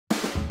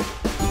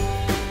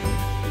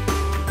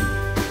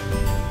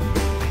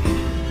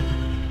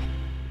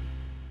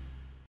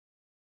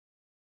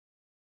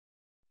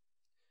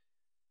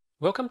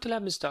Welcome to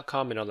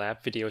LabMinutes.com and our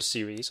lab video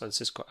series on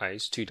Cisco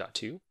ISE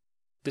 2.2.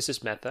 This is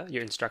Metha,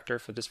 your instructor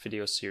for this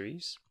video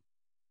series.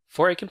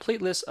 For a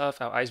complete list of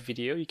our ISE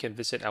video, you can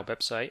visit our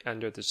website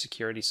under the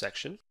security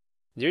section.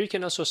 There you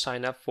can also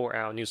sign up for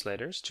our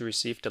newsletters to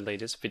receive the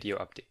latest video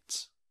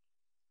updates.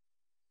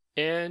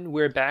 And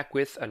we're back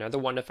with another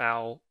one of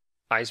our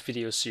ISE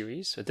video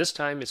series. This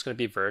time it's going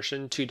to be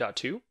version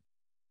 2.2.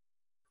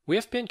 We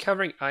have been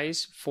covering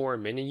ISE for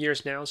many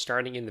years now,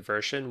 starting in the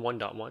version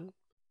 1.1.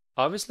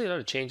 Obviously, a lot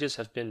of changes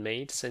have been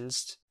made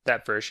since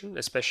that version,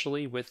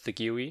 especially with the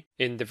GUI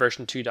in the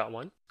version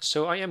 2.1.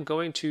 So I am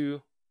going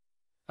to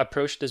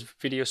approach this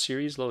video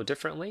series a little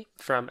differently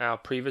from our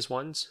previous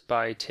ones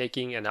by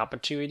taking an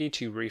opportunity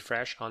to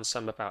refresh on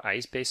some of our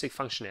ISE basic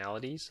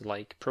functionalities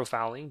like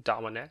profiling,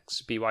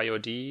 .1x,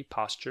 BYOD,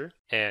 posture,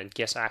 and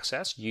guest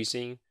access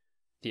using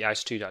the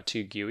ISE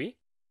 2.2 GUI.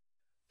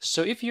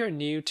 So if you're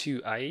new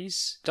to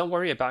ISE, don't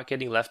worry about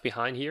getting left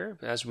behind here,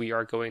 as we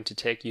are going to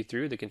take you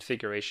through the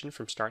configuration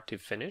from start to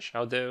finish,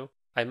 although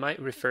I might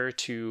refer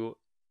to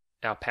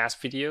our past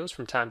videos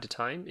from time to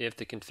time if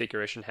the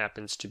configuration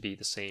happens to be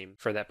the same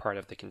for that part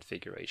of the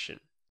configuration.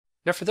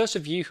 Now for those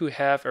of you who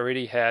have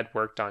already had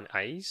worked on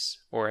ISE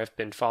or have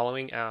been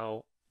following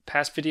our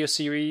past video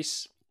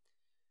series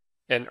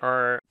and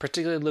are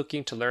particularly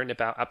looking to learn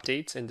about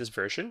updates in this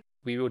version,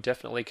 we will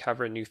definitely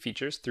cover new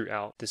features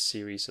throughout this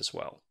series as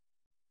well.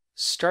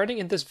 Starting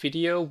in this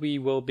video, we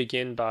will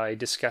begin by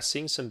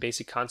discussing some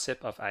basic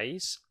concept of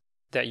ISE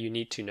that you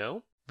need to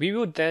know. We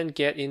will then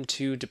get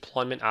into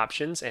deployment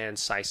options and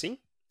sizing.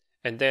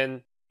 And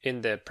then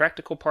in the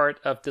practical part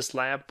of this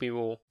lab, we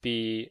will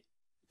be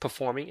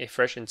performing a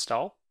fresh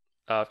install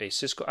of a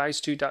Cisco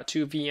ISE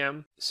 2.2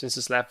 VM, since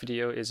this lab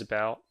video is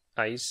about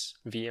ISE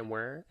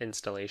VMware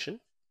installation.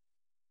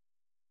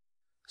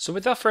 So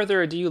without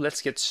further ado,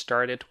 let's get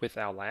started with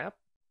our lab.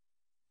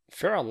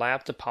 For our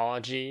lab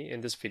topology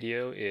in this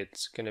video,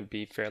 it's going to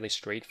be fairly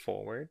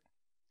straightforward.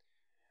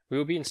 We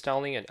will be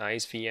installing an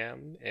ISE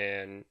VM,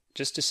 and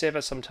just to save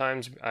us some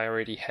time, I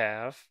already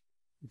have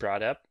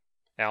brought up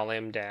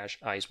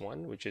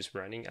LM-ISE1, which is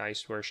running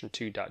ISE version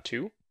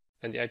 2.2,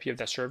 and the IP of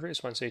that server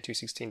is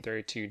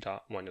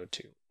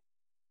 172.168.32.102.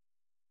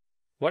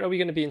 What are we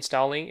going to be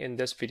installing in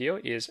this video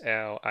is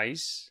our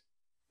ISE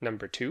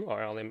number 2,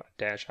 or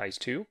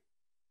LM-ISE2,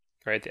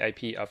 right, the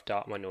IP of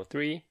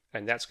 .103.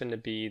 And that's going to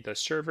be the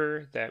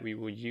server that we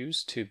will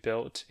use to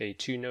build a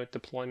 2-node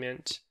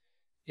deployment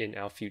in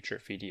our future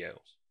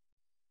videos.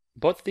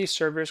 Both of these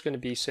servers are going to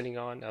be sitting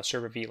on our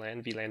server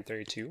VLAN, VLAN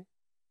 32,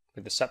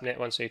 with the subnet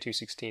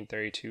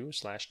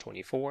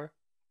 172.168.32/24.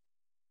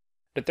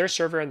 The third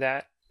server on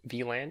that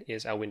VLAN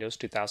is our Windows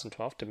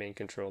 2012 domain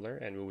controller,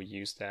 and we will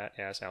use that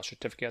as our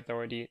certificate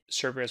authority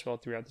server as well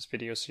throughout this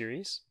video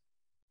series.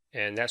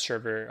 And that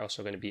server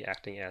also going to be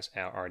acting as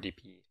our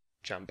RDP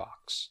jump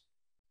box.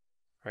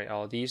 Right,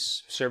 all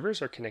these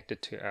servers are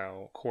connected to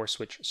our core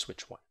switch,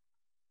 switch 1.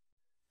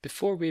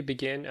 Before we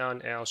begin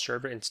on our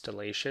server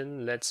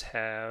installation, let's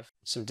have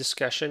some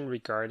discussion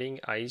regarding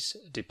ISE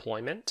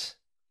deployment.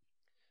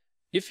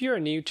 If you're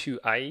new to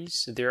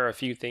ISE, there are a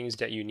few things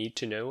that you need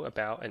to know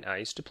about an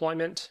ISE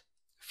deployment.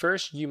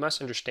 First, you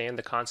must understand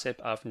the concept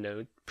of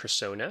node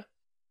persona.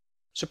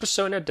 So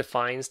persona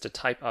defines the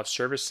type of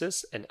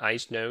services an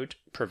ISE node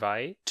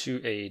provides to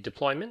a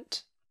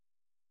deployment.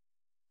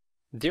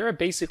 There are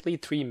basically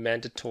 3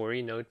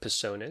 mandatory node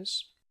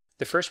personas.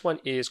 The first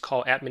one is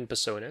called admin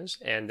personas,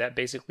 and that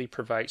basically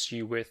provides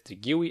you with the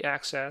GUI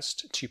access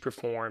to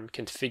perform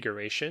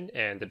configuration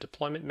and the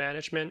deployment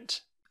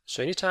management.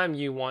 So anytime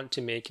you want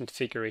to make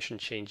configuration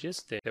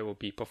changes, they will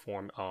be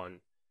performed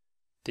on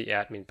the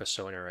admin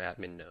persona or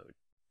admin node.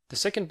 The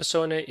second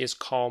persona is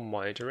called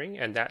monitoring,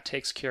 and that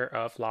takes care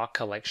of log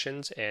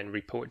collections and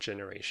report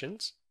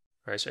generations.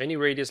 All right, so any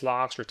radius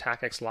logs or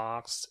TACX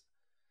logs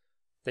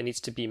that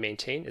needs to be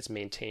maintained is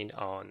maintained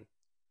on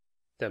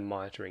the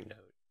monitoring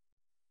node.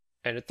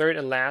 And the third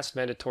and last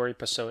mandatory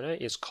persona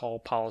is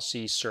called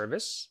policy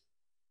service.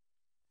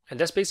 And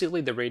that's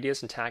basically the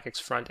radius and TACX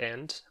front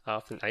end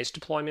of an ISE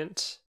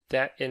deployment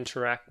that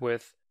interact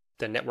with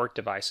the network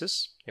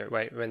devices.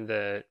 Right? When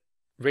the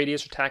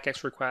radius or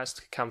TACX requests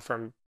come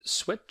from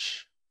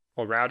switch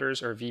or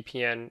routers or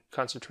VPN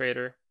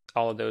concentrator,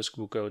 all of those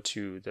will go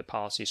to the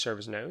policy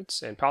service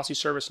nodes. And policy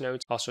service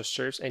nodes also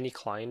serves any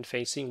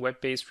client-facing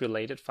web-based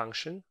related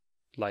function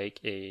like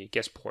a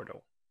guest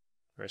portal.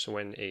 Right, so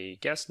when a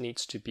guest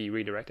needs to be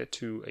redirected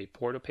to a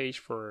portal page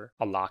for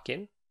a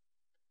login,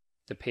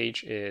 the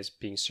page is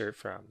being served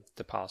from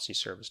the policy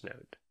service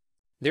node.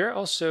 There are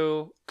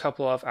also a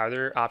couple of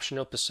other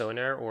optional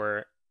persona,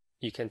 or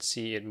you can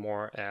see it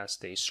more as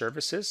the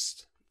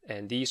services.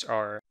 And these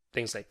are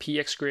things like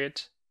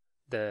pxgrid,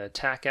 the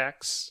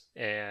TACX,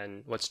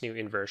 and what's new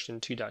in version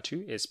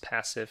 2.2 is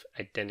passive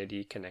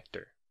identity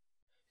connector.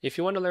 If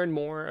you want to learn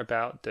more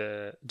about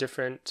the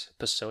different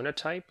persona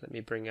type, let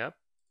me bring up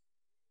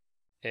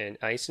an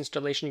ISE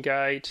installation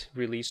guide,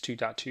 release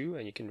 2.2,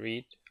 and you can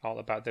read all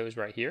about those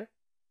right here.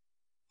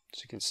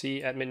 So you can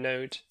see admin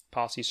node,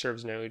 policy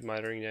service node,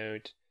 monitoring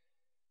node,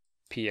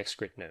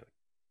 pxgrid node.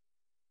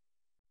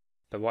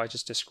 But what I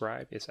just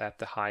described is at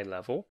the high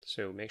level.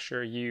 So make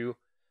sure you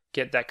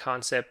get that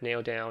concept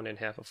nailed down and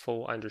have a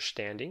full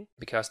understanding,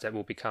 because that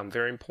will become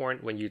very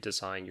important when you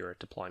design your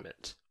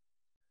deployment.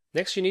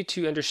 Next, you need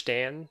to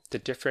understand the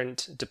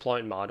different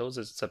deployment models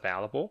that's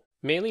available.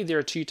 Mainly, there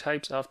are two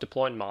types of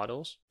deployment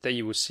models that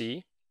you will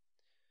see.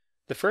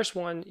 The first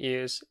one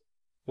is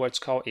what's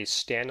called a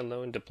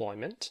standalone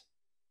deployment.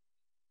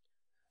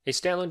 A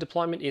standalone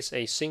deployment is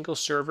a single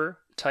server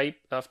type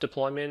of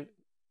deployment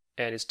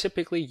and is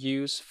typically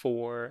used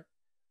for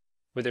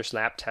whether it's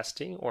lab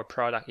testing or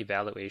product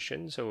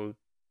evaluation. So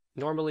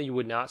normally you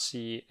would not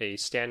see a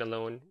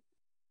standalone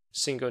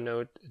single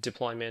node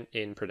deployment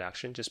in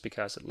production just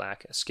because it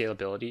lacks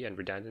scalability and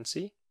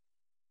redundancy.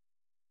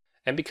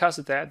 And because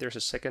of that, there's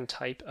a second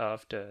type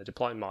of the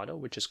deployment model,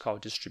 which is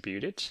called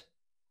distributed.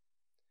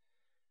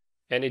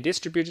 And a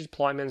distributed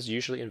deployments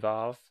usually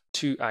involve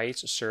 2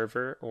 ISE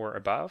server or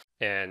above,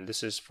 and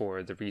this is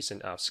for the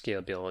reason of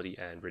scalability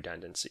and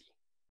redundancy.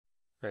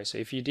 Right, so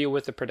if you deal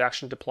with the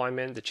production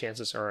deployment, the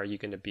chances are you're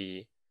going to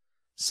be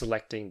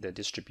selecting the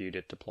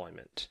distributed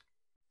deployment.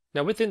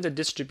 Now within the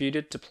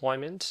distributed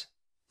deployment,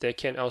 they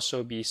can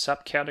also be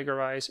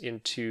subcategorized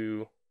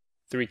into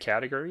 3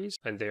 categories,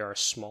 and they are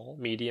small,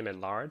 medium,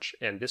 and large,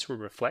 and this will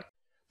reflect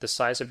the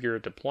size of your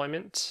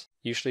deployment,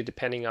 usually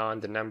depending on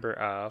the number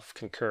of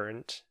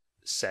concurrent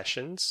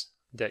sessions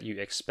that you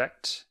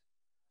expect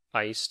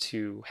ISE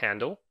to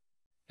handle.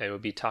 And we'll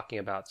be talking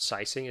about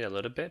sizing in a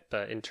little bit,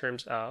 but in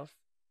terms of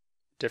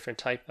different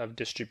type of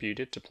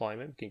distributed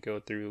deployment, we can go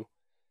through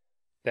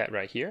that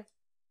right here.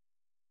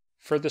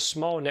 For the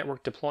small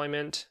network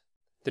deployment,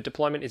 the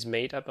deployment is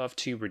made up of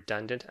 2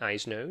 redundant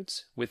ISE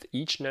nodes, with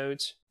each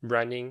node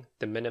running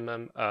the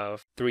minimum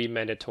of 3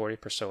 mandatory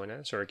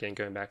personas. So again,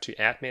 going back to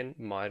admin,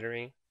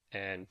 monitoring,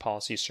 and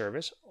policy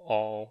service,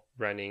 all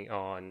running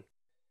on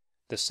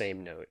the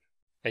same node.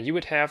 And you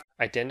would have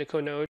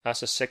identical node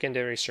as a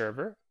secondary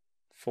server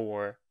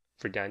for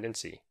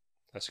redundancy.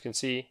 As you can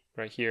see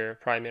right here,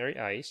 primary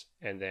ISE,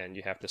 and then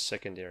you have the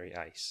secondary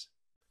ISE.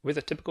 With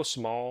a typical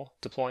small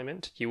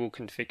deployment, you will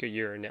configure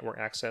your network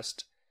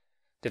accessed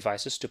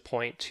devices to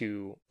point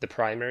to the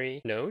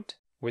primary node,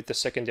 with the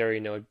secondary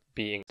node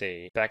being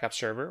the backup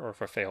server or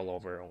for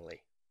failover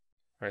only.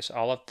 All right, so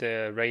all of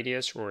the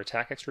radius or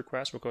attack-X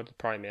requests will go to the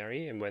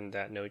primary, and when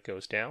that node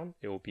goes down,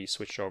 it will be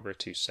switched over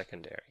to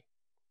secondary.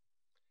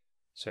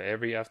 So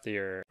every of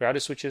your router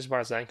switches,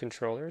 wireless LAN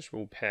controllers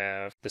will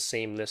have the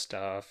same list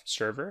of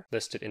server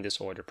listed in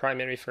this order: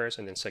 primary first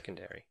and then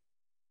secondary.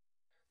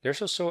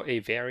 There's also a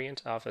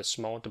variant of a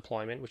small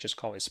deployment, which is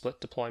called a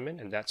split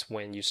deployment, and that's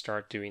when you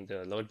start doing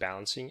the load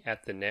balancing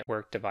at the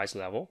network device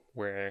level,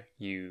 where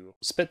you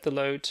split the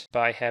load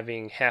by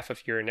having half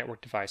of your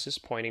network devices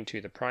pointing to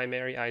the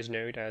primary ISE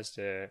node as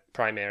the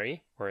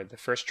primary or the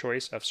first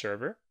choice of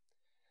server,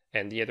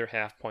 and the other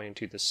half pointing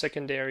to the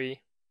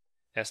secondary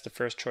as the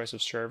first choice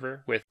of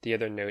server, with the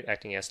other node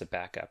acting as the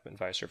backup, and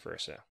vice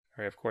versa. All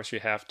right, of course, you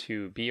have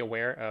to be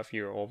aware of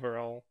your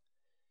overall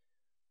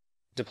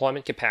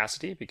deployment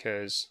capacity,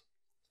 because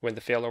when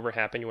the failover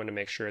happens, you want to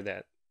make sure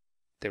that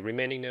the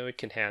remaining node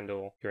can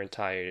handle your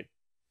entire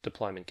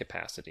deployment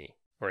capacity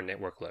or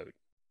network load.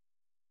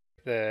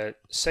 The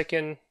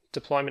second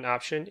deployment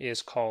option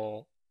is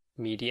called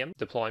medium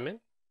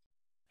deployment.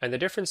 And the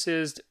difference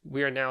is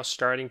we are now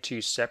starting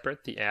to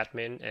separate the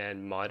admin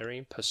and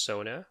monitoring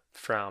persona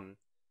from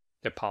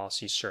the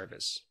policy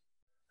service.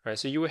 All right,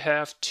 so you will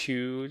have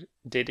 2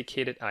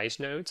 dedicated ISE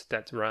nodes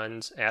that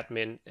runs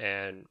admin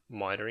and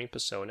monitoring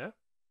persona.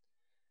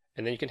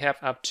 And then you can have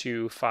up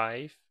to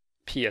 5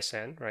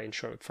 PSN, right, in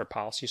short for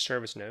policy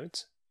service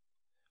nodes,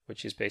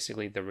 which is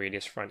basically the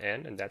radius front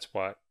end, and that's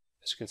what,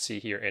 as you can see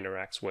here,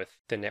 interacts with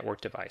the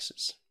network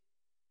devices.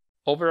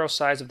 Overall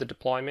size of the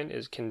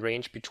deployment can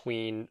range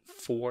between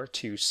 4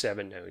 to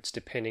 7 nodes,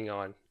 depending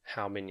on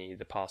how many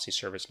the policy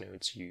service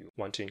nodes you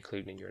want to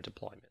include in your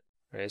deployment.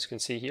 Right, as you can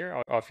see here,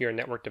 all of your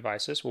network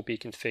devices will be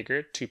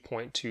configured to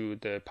point to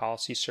the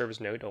policy service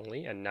node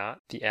only and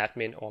not the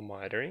admin or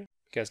monitoring,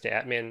 because the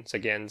admins,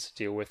 again,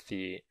 deal with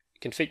the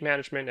config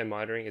management, and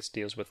monitoring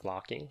deals with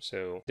locking.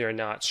 So they're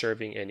not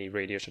serving any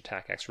radius or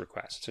attack-X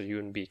requests. So you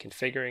wouldn't be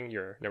configuring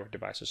your network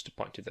devices to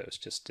point to those,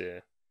 just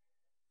the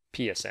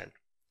PSN.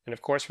 And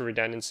of course, for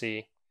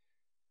redundancy,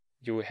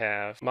 you will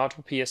have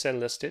multiple PSN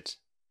listed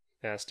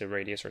as the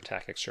radius or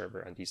attack-X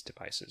server on these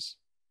devices.